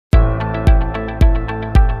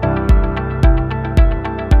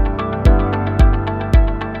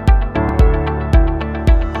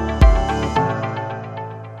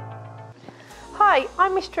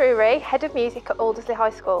Miss Drury, Head of Music at Aldersley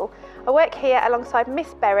High School. I work here alongside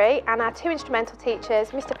Miss Berry and our 2 instrumental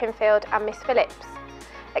teachers, Mr Pinfield and Miss Phillips.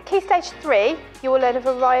 At Key Stage 3, you will learn a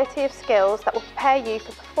variety of skills that will prepare you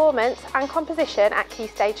for performance and composition at Key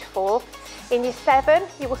Stage 4. In Year 7,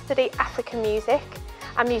 you will study African music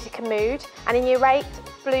and music and mood, and in Year 8,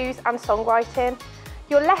 blues and songwriting.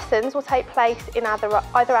 Your lessons will take place in either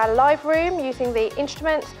our live room using the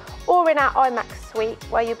instruments or in our IMAX suite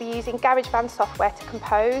where you'll be using GarageBand software to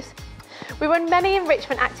compose. We run many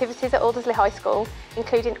enrichment activities at Aldersley High School,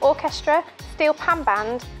 including orchestra, steel pan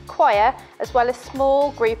band, choir, as well as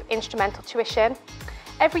small group instrumental tuition.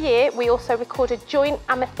 Every year we also record a joint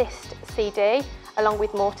Amethyst CD along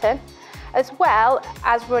with Morton, as well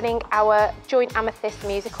as running our joint Amethyst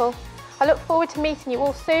musical. I look forward to meeting you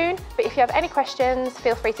all soon, but if you have any questions,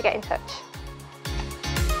 feel free to get in touch.